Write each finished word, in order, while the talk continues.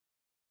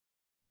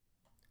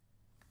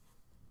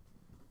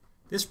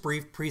This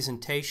brief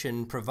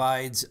presentation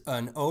provides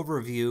an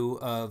overview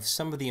of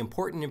some of the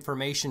important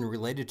information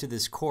related to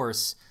this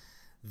course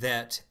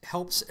that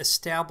helps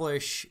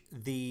establish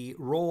the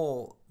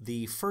role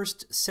the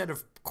first set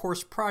of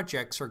course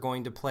projects are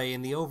going to play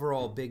in the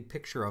overall big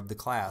picture of the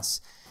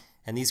class.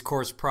 And these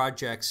course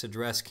projects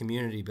address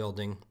community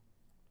building.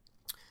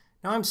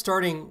 Now I'm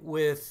starting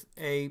with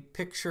a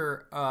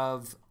picture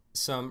of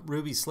some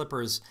ruby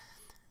slippers.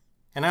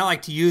 And I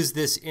like to use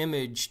this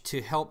image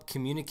to help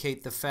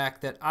communicate the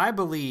fact that I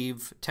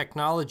believe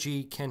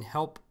technology can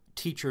help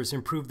teachers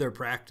improve their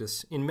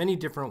practice in many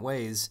different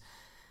ways.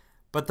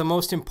 But the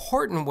most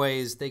important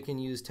ways they can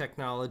use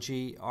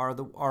technology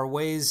are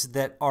ways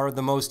that are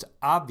the most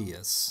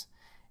obvious.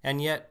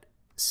 And yet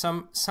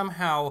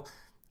somehow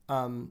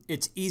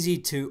it's easy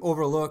to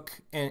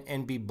overlook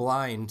and be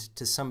blind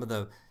to some of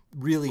the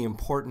really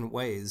important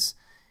ways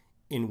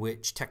in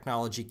which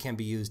technology can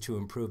be used to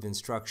improve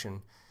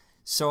instruction.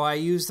 So I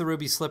use the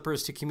ruby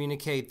slippers to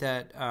communicate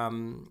that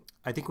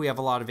I think we have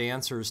a lot of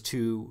answers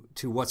to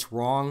what's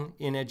wrong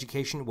in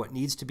education, what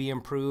needs to be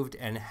improved,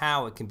 and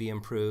how it can be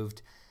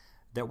improved,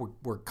 that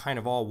we're kind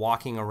of all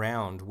walking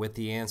around with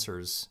the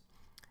answers.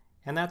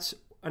 And that's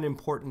an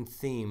important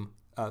theme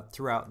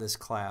throughout this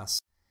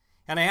class.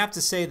 And I have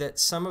to say that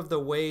some of the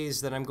ways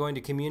that I'm going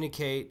to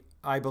communicate,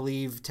 I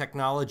believe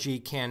technology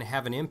can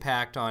have an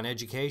impact on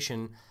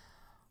education,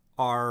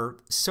 are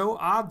so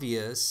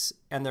obvious,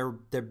 and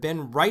they've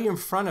been right in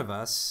front of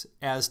us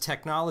as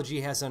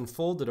technology has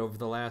unfolded over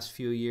the last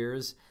few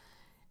years.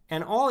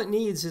 And all it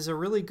needs is a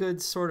really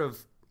good sort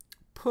of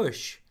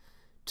push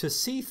to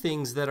see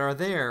things that are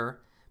there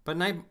but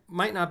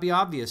might not be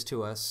obvious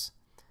to us.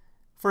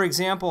 For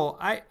example,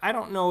 I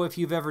don't know if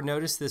you've ever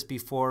noticed this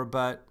before,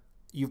 but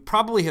you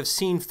probably have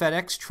seen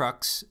FedEx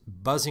trucks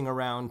buzzing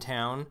around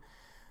town.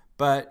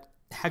 But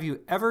have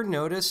you ever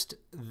noticed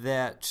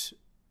that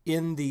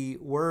in the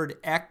word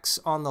X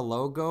on the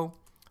logo,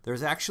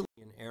 there's actually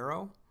an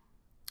arrow?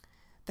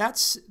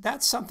 That's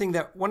something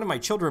that one of my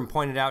children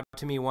pointed out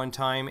to me one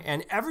time,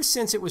 and ever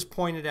since it was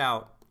pointed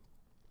out,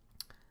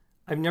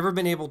 I've never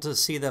been able to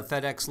see the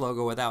FedEx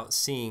logo without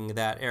seeing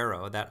that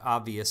arrow, that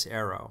obvious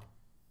arrow.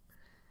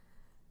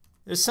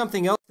 There's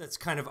something else that's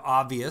kind of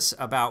obvious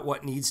about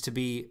what needs to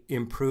be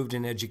improved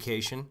in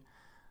education.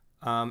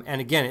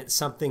 And again, it's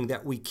something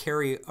that we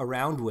carry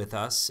around with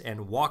us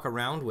and walk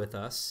around with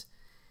us,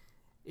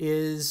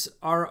 is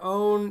our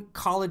own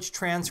college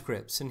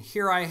transcripts. And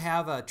here I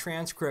have a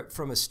transcript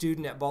from a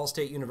student at Ball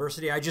State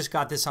University. I just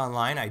got this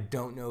online. I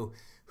don't know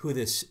who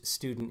this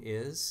student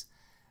is,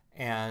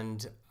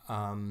 and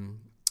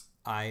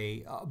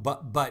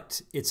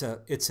but it's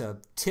a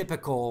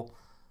typical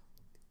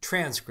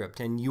transcript,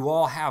 and you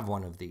all have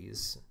one of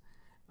these,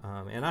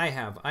 and I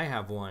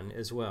have one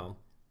as well.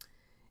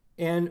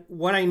 And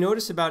what I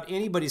notice about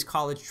anybody's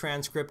college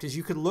transcript is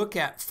you could look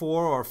at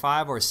 4 or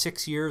 5 or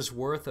 6 years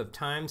worth of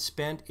time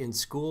spent in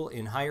school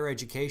in higher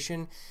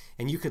education,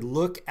 and you could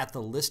look at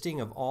the listing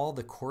of all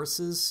the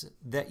courses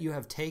that you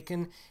have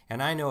taken.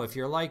 And I know if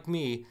you're like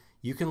me,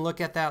 you can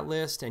look at that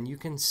list and you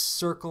can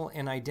circle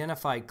and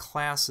identify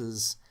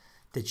classes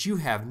that you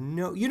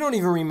don't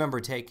even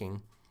remember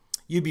taking.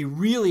 You'd be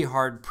really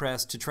hard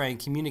pressed to try and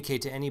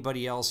communicate to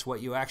anybody else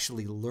what you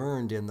actually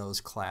learned in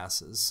those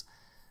classes.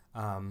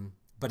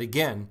 But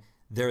again,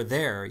 they're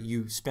there.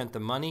 You spent the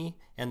money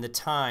and the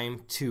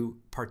time to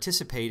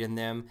participate in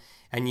them,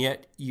 and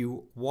yet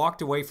you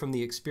walked away from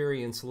the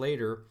experience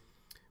later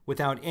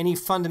without any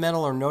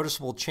fundamental or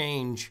noticeable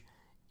change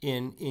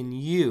in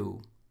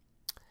you.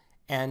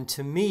 And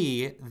to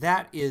me,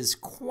 that is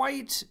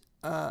quite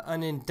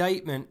an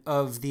indictment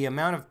of the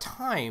amount of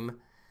time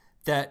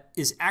that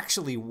is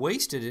actually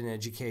wasted in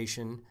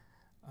education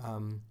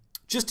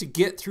just to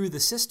get through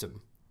the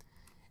system.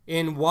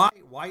 And why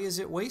is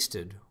it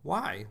wasted?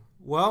 Why?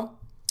 Well,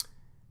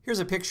 here's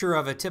a picture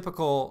of a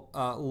typical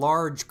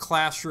large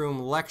classroom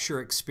lecture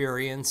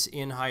experience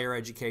in higher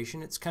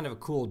education. It's kind of a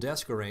cool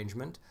desk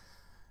arrangement,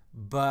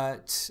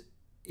 but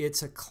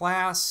it's a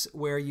class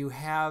where you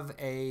have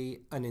an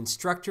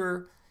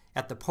instructor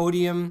at the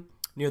podium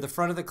near the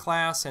front of the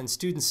class, and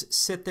students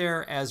sit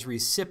there as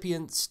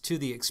recipients to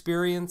the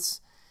experience.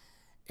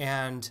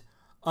 And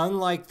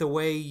unlike the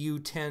way you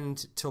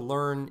tend to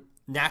learn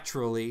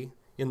naturally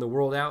in the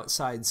world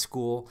outside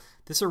school,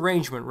 this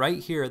arrangement right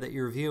here that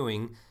you're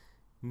viewing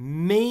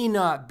may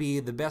not be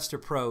the best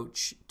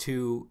approach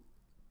to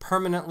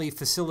permanently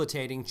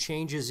facilitating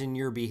changes in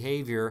your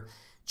behavior,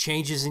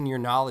 changes in your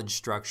knowledge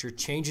structure,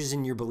 changes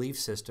in your belief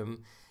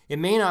system. It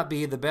may not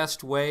be the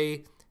best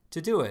way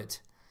to do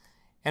it.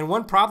 And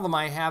one problem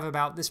I have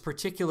about this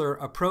particular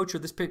approach or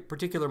this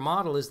particular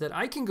model is that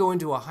I can go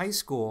into a high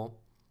school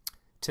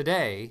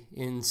today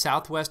in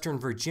southwestern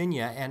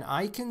Virginia and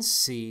I can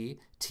see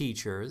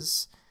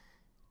teachers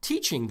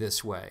teaching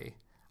this way.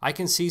 I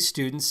can see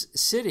students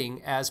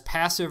sitting as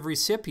passive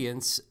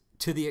recipients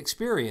to the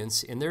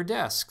experience in their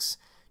desks,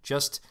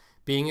 just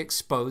being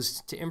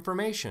exposed to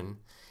information.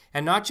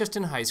 And not just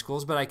in high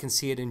schools, but I can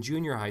see it in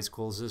junior high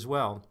schools as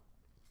well.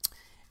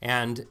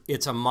 And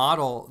it's a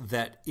model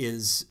that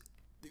is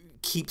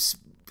keeps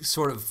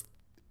sort of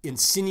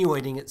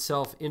insinuating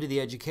itself into the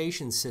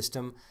education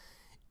system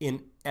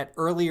at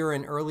earlier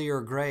and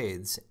earlier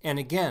grades. And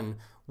again,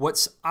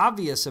 what's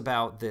obvious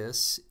about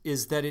this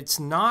is that it's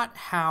not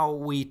how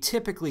we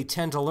typically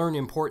tend to learn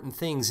important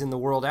things in the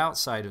world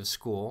outside of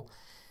school.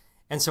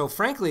 And so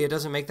frankly, it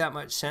doesn't make that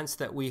much sense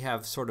that we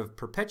have sort of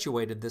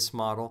perpetuated this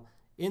model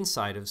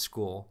inside of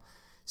school.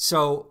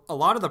 So a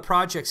lot of the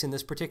projects in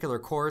this particular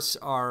course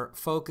are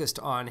focused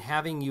on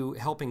having you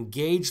help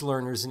engage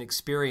learners in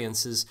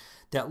experiences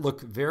that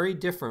look very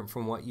different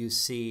from what you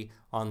see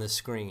on the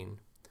screen.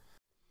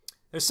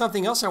 There's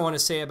something else I want to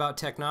say about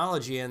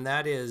technology, and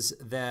that is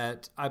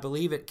that I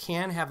believe it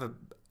can have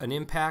an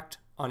impact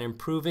on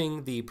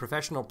improving the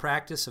professional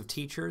practice of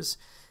teachers,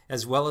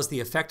 as well as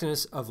the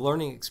effectiveness of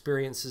learning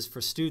experiences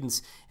for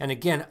students. And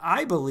again,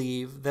 I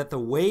believe that the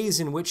ways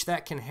in which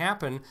that can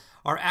happen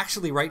are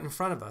actually right in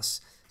front of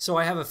us. So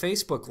I have a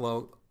Facebook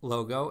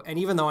logo, and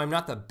even though I'm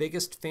not the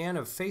biggest fan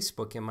of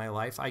Facebook in my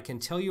life, I can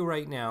tell you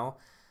right now,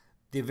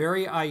 the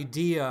very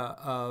idea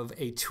of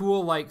a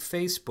tool like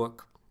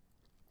Facebook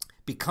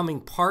becoming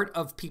part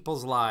of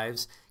people's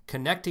lives,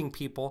 connecting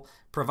people,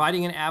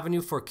 providing an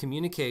avenue for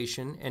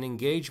communication and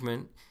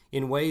engagement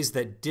in ways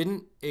that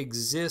didn't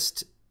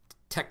exist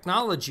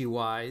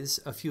technology-wise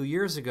a few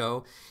years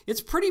ago, it's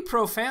pretty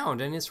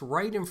profound, and it's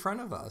right in front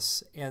of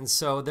us. And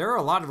so there are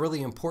a lot of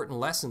really important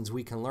lessons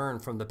we can learn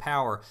from the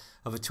power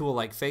of a tool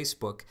like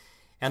Facebook.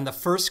 And the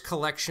first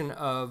collection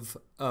of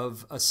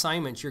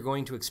assignments you're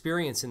going to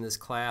experience in this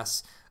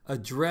class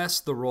address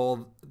the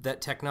role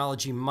that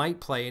technology might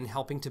play in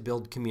helping to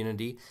build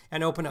community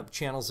and open up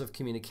channels of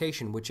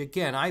communication, which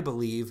again, I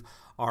believe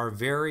are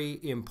very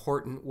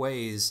important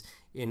ways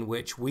in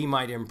which we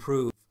might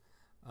improve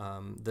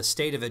the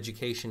state of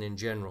education in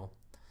general.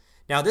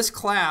 Now, this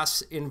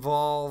class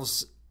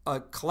involves a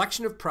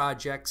collection of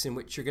projects in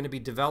which you're going to be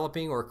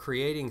developing or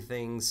creating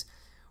things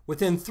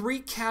within 3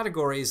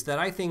 categories that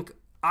I think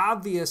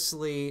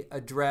obviously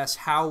address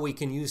how we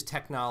can use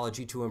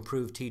technology to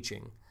improve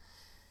teaching.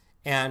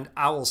 And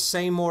I will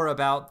say more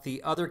about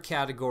the other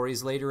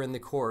categories later in the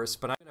course,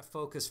 but I'm going to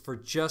focus for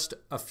just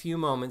a few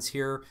moments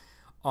here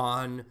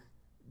on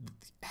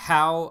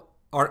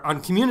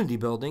on community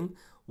building,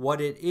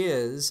 what it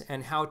is,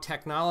 and how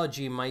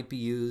technology might be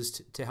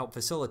used to help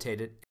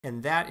facilitate it.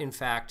 And that, in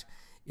fact,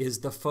 is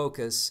the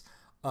focus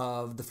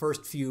of the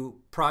first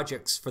few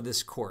projects for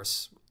this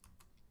course.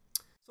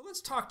 So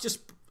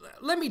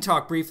let me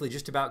talk briefly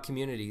just about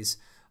communities.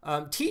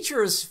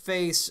 Teachers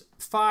face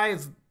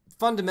 5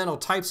 fundamental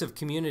types of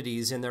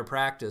communities in their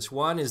practice.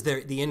 One is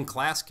the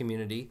in-class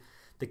community,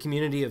 the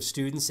community of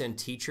students and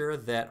teacher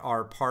that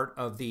are part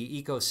of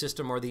the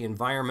ecosystem or the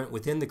environment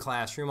within the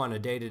classroom on a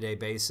day-to-day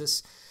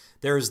basis.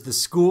 There's the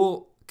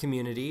school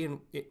community,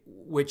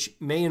 which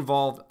may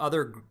involve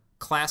other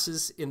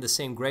classes in the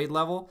same grade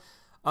level,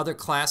 other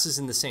classes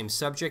in the same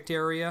subject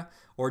area,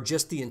 or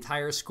just the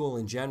entire school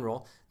in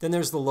general. Then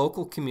there's the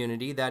local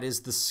community, that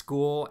is the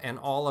school and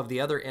all of the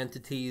other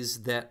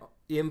entities that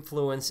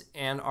influence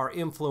and are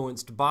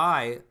influenced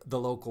by the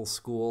local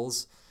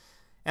schools.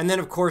 And then,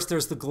 of course,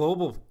 there's the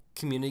global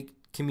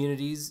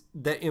communities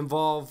that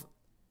involve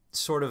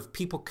sort of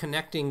people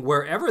connecting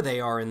wherever they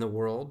are in the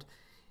world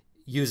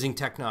using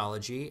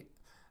technology.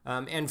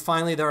 And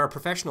finally, there are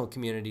professional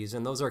communities,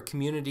 and those are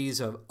communities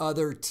of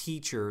other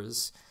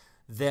teachers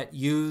that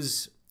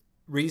use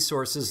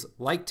resources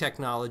like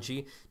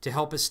technology to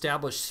help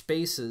establish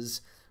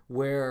spaces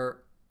where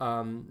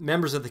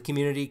members of the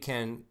community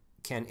can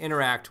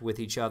interact with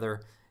each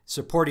other,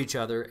 support each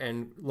other,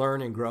 and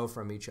learn and grow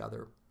from each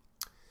other.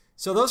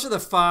 So those are the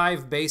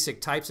 5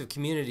 basic types of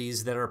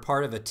communities that are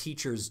part of a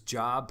teacher's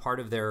job, part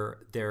of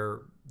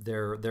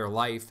their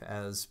life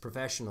as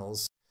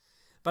professionals.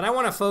 But I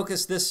want to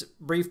focus this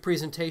brief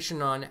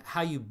presentation on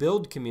how you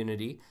build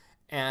community,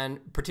 and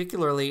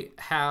particularly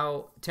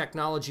how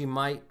technology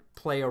might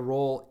play a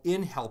role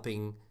in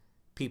helping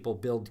people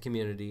build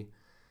community.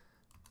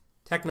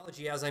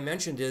 Technology, as I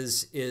mentioned,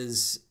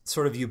 is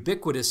sort of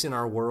ubiquitous in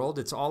our world.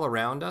 It's all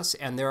around us,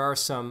 and there are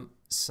some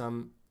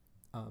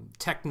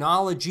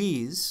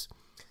technologies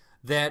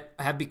that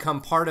have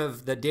become part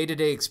of the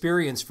day-to-day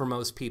experience for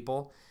most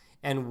people.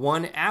 And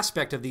one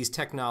aspect of these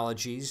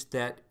technologies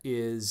that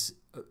is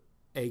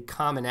a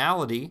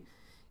commonality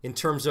in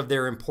terms of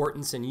their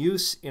importance and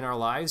use in our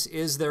lives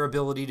is their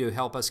ability to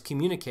help us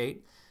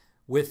communicate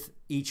with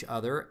each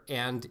other,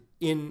 and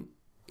then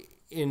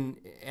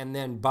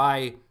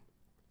by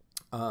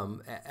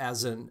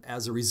as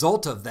a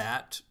result of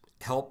that,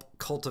 help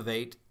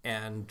cultivate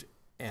and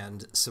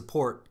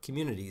support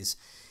communities.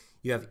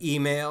 You have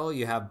email,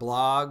 you have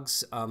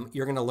blogs.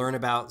 You're going to learn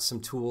about some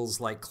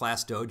tools like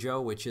Class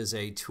Dojo, which is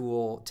a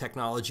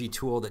technology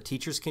tool that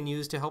teachers can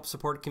use to help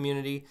support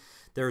community.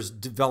 There's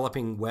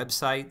developing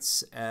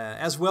websites,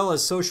 as well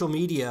as social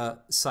media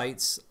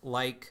sites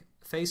like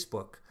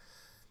Facebook.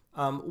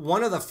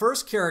 One of the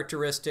first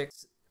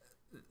characteristics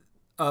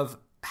of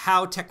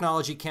how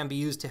technology can be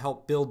used to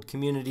help build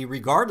community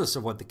regardless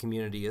of what the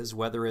community is,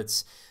 whether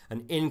it's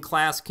an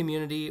in-class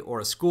community or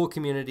a school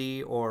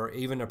community or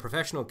even a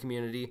professional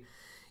community,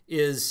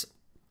 is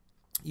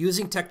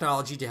using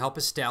technology to help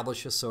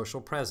establish a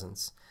social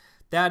presence.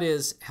 That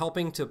is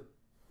helping to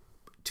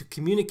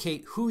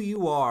communicate who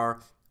you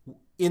are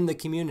in the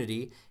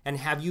community and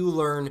have you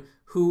learn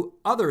who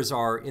others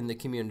are in the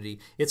community.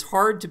 It's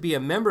hard to be a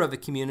member of a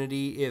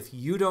community if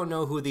you don't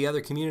know who the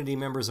other community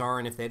members are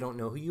and if they don't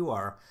know who you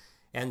are.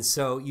 And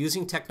so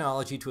using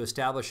technology to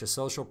establish a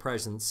social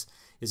presence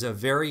is a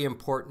very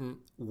important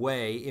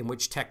way in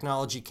which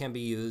technology can be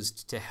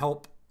used to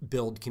help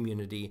build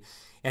community.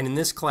 And in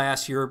this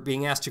class, you're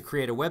being asked to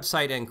create a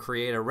website and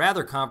create a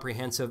rather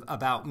comprehensive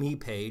About Me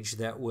page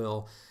that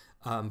will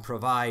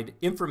provide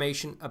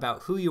information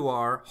about who you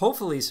are,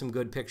 hopefully some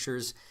good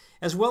pictures,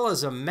 as well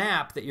as a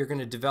map that you're going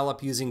to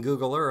develop using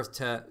Google Earth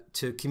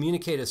to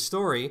communicate a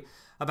story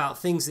about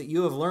things that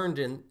you have learned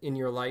in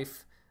your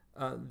life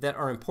that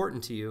are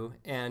important to you.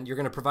 And you're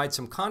going to provide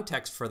some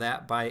context for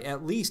that by at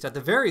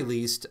the very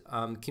least,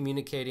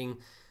 communicating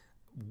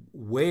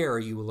where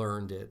you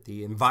learned it,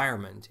 the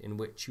environment in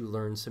which you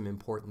learned some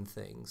important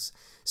things.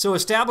 So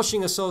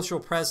establishing a social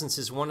presence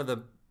is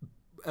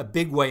a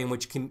big way in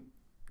which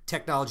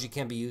technology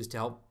can be used to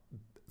help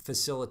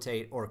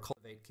facilitate or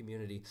cultivate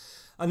community.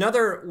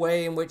 Another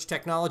way in which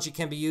technology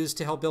can be used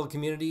to help build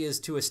community is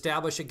to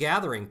establish a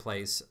gathering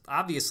place.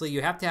 Obviously,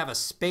 you have to have a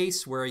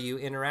space where you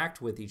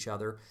interact with each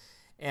other,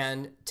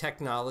 and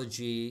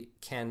technology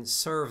can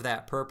serve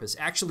that purpose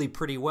actually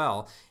pretty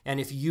well. And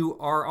if you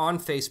are on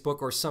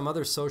Facebook or some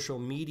other social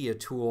media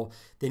tool,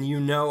 then you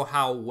know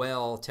how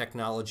well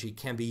technology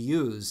can be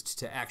used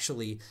to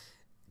actually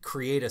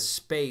create a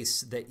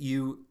space that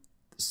you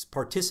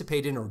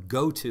participate in or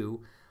go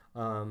to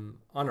on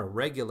a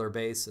regular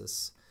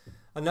basis.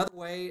 Another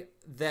way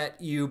that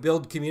you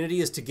build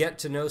community is to get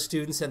to know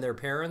students and their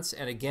parents.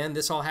 And again,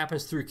 this all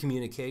happens through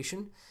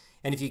communication.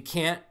 And if you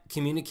can't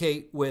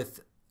communicate with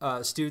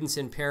students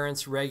and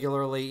parents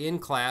regularly in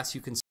class,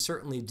 you can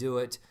certainly do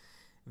it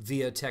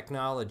via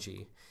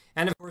technology.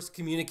 And of course,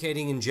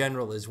 communicating in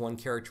general is one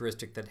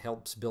characteristic that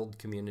helps build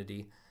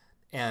community.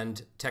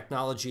 And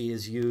technology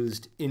is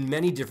used in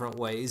many different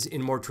ways,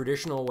 in more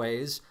traditional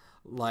ways,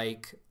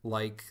 like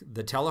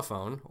the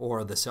telephone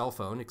or the cell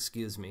phone,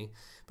 excuse me.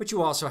 But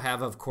you also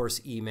have, of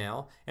course,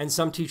 email. And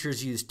some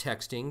teachers use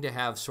texting to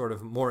have sort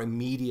of more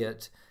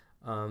immediate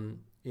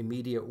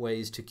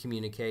ways to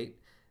communicate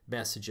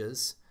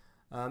messages.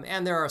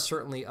 And there are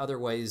certainly other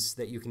ways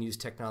that you can use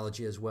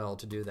technology as well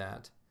to do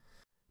that.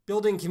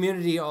 Building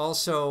community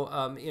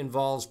also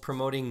involves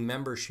promoting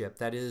membership.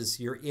 That is,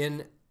 you're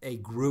in a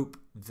group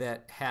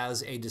that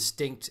has a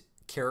distinct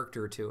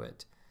character to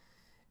it.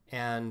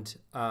 And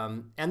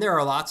there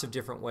are lots of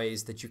different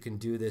ways that you can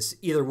do this,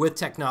 either with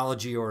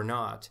technology or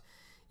not,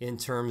 in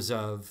terms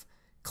of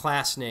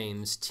class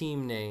names,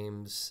 team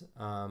names,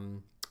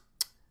 and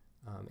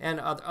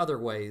other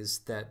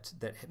ways that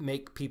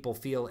make people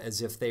feel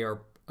as if they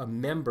are a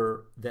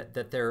member,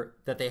 that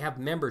they have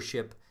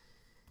membership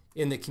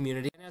in the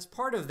community, and as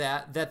part of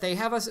that they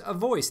have a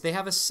voice, they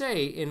have a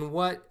say in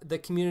what the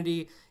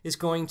community is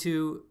going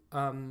to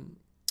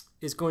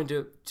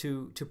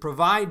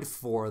provide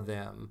for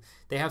them.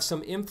 They have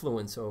some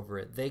influence over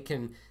it. They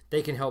can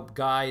help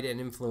guide and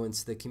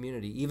influence the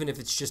community, even if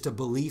it's just a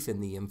belief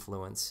in the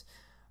influence.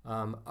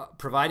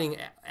 Providing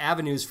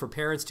avenues for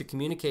parents to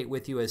communicate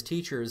with you as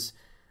teachers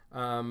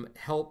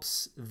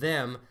helps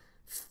them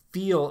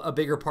feel a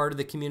bigger part of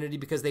the community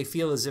because they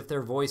feel as if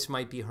their voice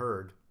might be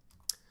heard.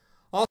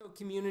 Also,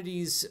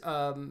 communities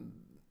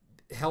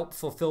help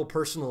fulfill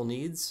personal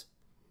needs.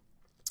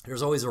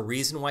 There's always a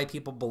reason why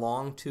people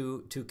belong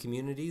to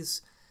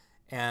communities,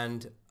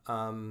 and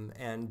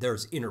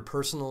there's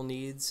interpersonal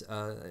needs,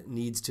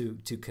 needs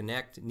to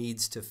connect,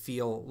 needs to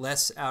feel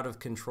less out of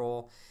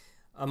control,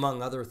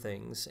 among other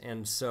things.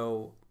 And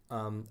so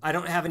I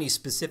don't have any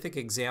specific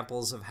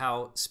examples of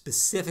how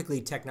specifically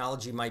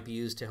technology might be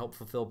used to help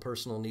fulfill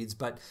personal needs,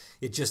 but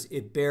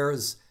it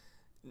bears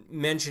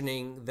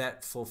mentioning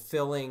that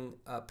fulfilling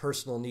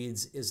personal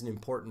needs is an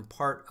important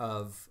part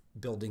of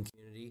building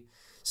community.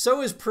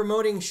 So is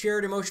promoting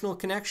shared emotional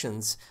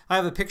connections. I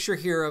have a picture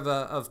here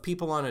of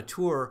people on a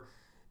tour,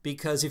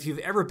 because if you've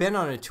ever been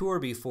on a tour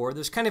before,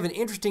 there's kind of an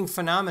interesting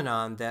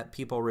phenomenon that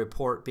people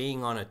report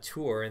being on a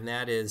tour, and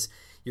that is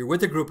you're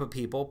with a group of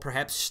people,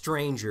 perhaps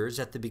strangers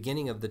at the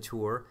beginning of the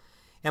tour,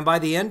 and by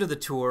the end of the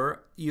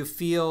tour, you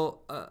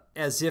feel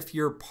as if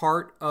you're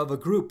part of a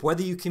group,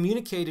 whether you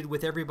communicated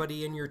with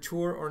everybody in your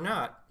tour or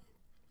not.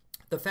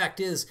 The fact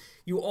is,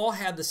 you all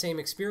had the same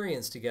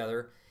experience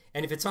together,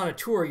 and if it's on a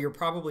tour, you're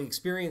probably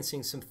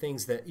experiencing some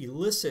things that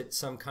elicit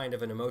some kind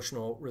of an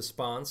emotional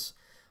response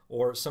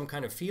or some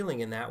kind of feeling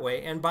in that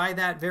way, and by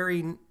that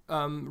very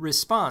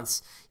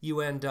response,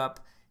 you end up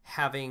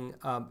having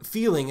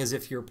feeling as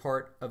if you're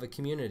part of a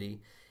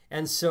community.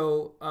 And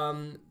so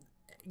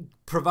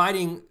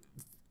providing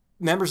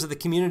members of the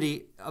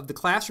community, of the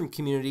classroom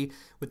community,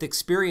 with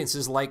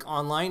experiences like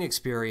online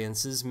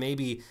experiences,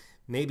 maybe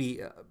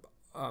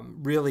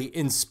really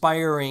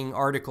inspiring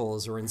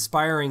articles or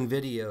inspiring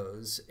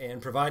videos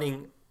and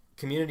providing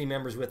community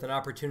members with an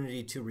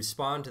opportunity to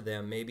respond to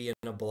them, maybe in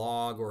a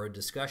blog or a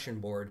discussion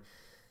board.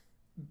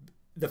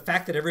 The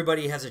fact that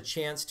everybody has a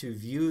chance to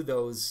view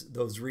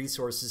those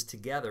resources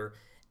together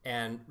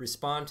and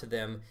respond to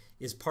them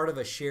is part of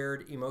a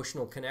shared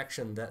emotional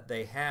connection that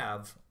they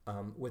have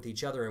with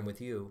each other and with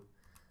you.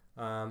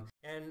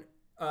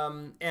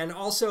 And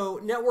also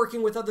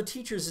networking with other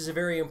teachers is a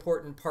very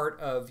important part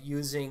of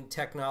using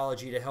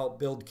technology to help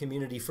build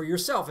community for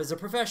yourself as a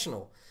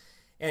professional.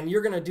 And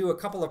you're going to do a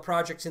couple of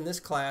projects in this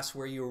class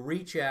where you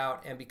reach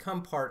out and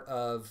become part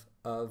of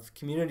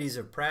communities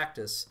of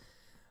practice,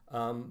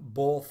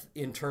 both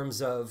in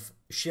terms of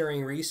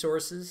sharing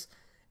resources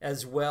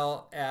as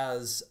well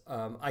as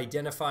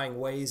identifying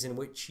ways in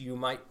which you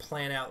might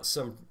plan out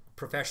some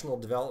professional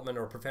development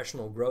or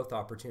professional growth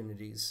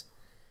opportunities.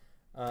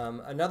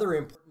 Another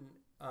important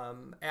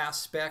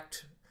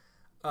aspect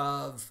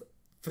of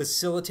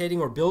facilitating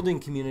or building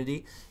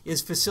community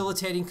is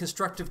facilitating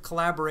constructive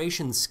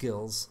collaboration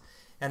skills.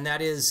 And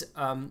that is,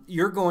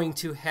 you're going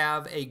to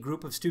have a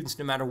group of students,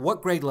 no matter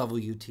what grade level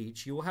you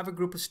teach, you will have a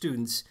group of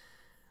students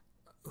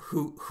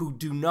who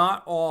do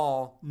not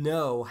all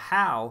know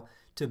how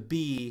to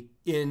be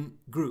in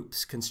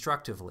groups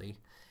constructively.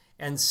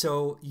 And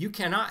so you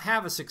cannot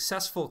have a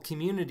successful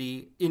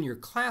community in your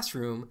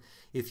classroom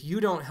if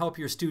you don't help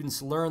your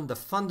students learn the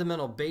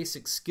fundamental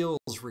basic skills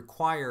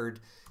required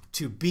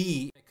to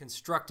be in a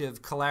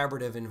constructive,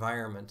 collaborative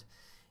environment.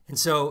 And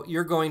so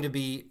you're going to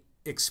be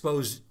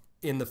exposed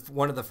in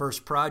one of the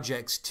first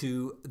projects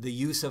to the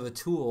use of a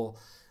tool,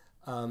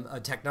 a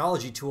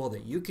technology tool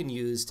that you can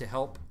use to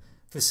help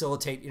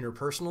facilitate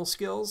interpersonal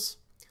skills,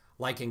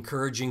 like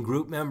encouraging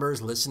group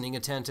members, listening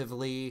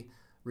attentively,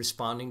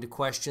 responding to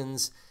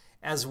questions,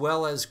 as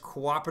well as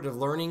cooperative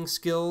learning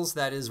skills.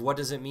 That is, what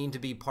does it mean to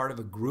be part of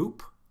a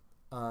group,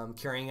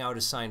 carrying out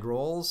assigned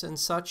roles and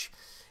such,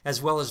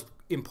 as well as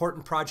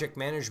important project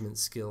management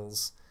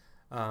skills.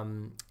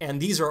 And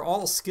these are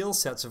all skill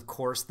sets, of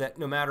course, that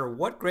no matter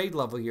what grade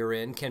level you're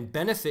in can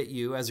benefit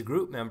you as a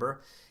group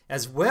member,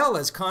 as well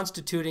as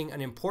constituting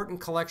an important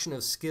collection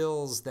of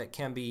skills that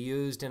can be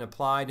used and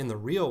applied in the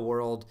real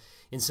world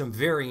in some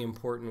very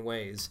important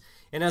ways.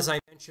 And as I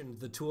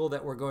mentioned, the tool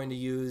that we're going to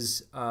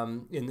use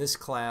in this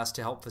class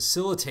to help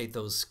facilitate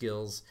those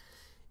skills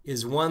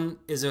is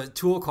a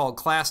tool called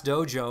Class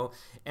Dojo,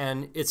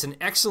 and it's an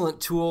excellent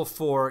tool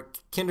for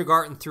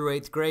kindergarten through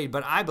 8th grade,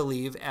 but I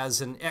believe as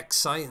an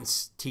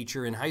ex-science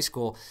teacher in high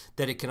school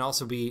that it can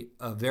also be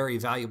a very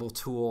valuable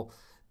tool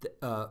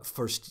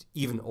for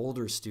even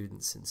older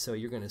students. And so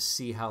you're going to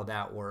see how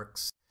that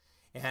works.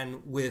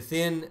 And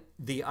within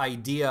the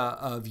idea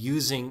of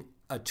using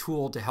a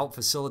tool to help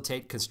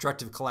facilitate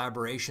constructive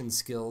collaboration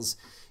skills,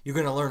 you're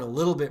going to learn a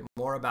little bit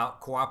more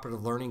about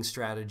cooperative learning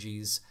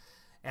strategies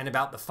and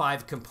about the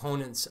 5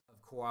 components of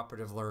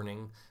cooperative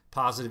learning: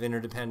 positive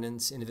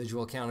interdependence,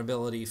 individual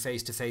accountability,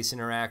 face-to-face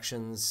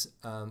interactions,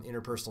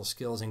 interpersonal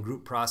skills, and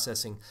group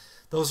processing.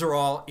 Those are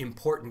all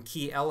important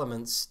key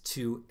elements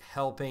to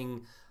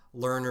helping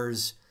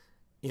learners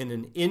in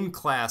an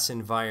in-class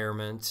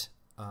environment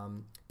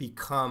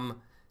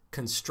become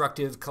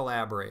constructive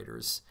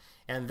collaborators.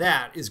 And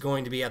that is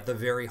going to be at the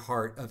very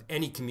heart of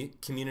any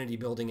community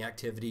building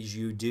activities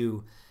you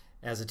do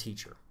as a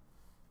teacher.